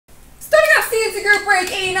It's a group break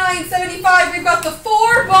 89.75. We've got the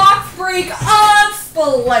 4-box break of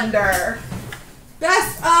Splendor.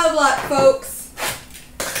 Best of luck, folks.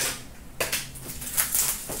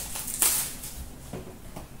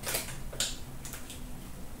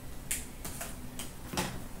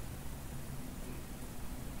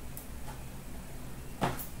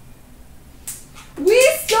 We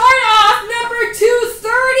start off number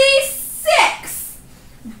 236.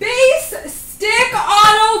 Base stick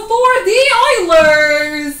auto for the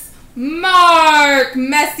Oilers, Mark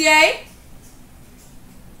Messier.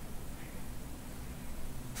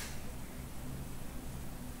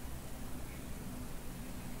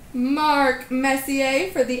 Mark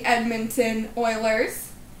Messier for the Edmonton Oilers.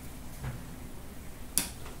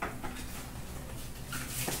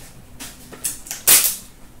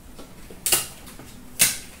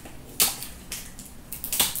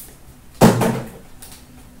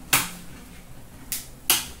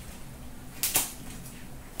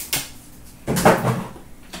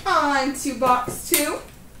 On to box 2.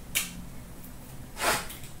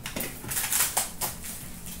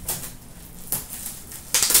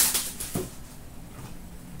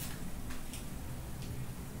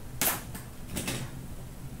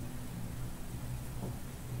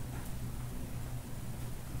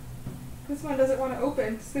 This one doesn't want to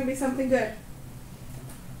open. It's going to be something good.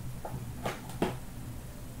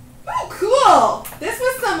 Oh, cool! This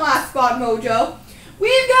was some last spot mojo.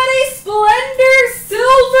 We've got a Splendor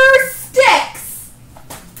Silver Sticks.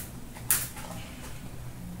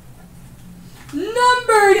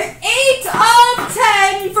 Numbered 8 of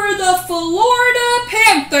 10 for the Florida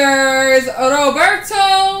Panthers,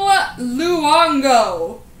 Roberto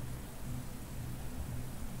Luongo.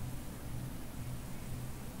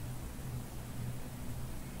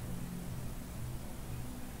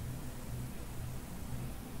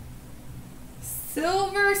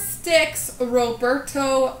 Silver Sticks,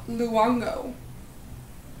 Roberto Luongo.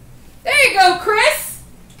 There you go, Chris.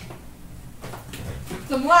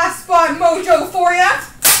 Some last spot mojo for ya.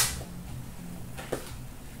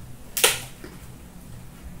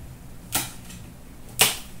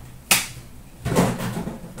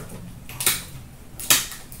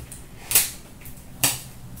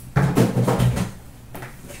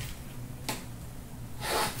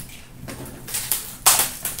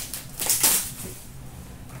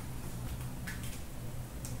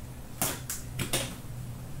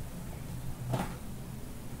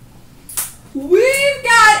 We've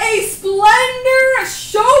got a Splendor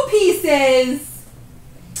Showpieces.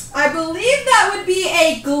 I believe that would be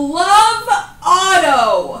a glove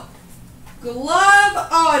auto. Glove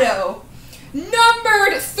auto.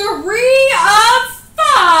 Numbered 3 of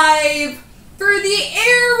 5 for the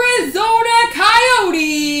Arizona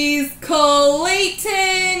Coyotes,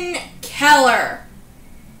 Clayton Keller.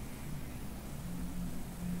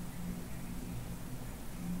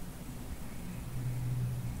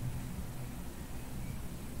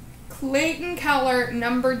 Clayton Keller,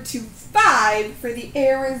 numbered to 5 for the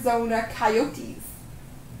Arizona Coyotes.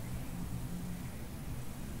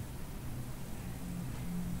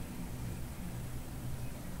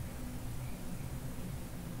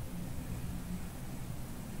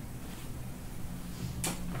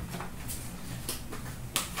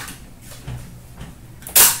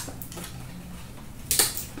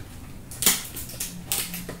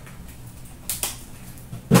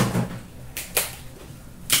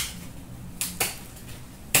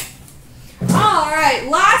 Alright,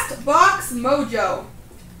 last box mojo.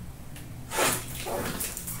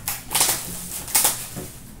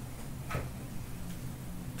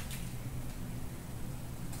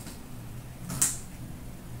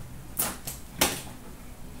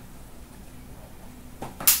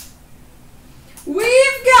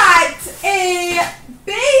 We've got a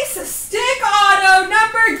base stick auto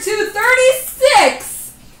number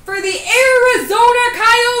 236 for the Arizona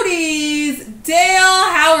Coyotes, Dale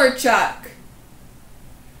Hawerchuk.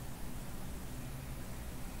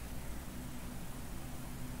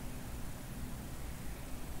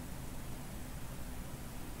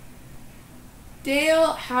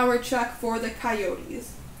 Dale Hawerchuk for the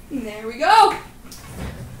Coyotes. And there we go.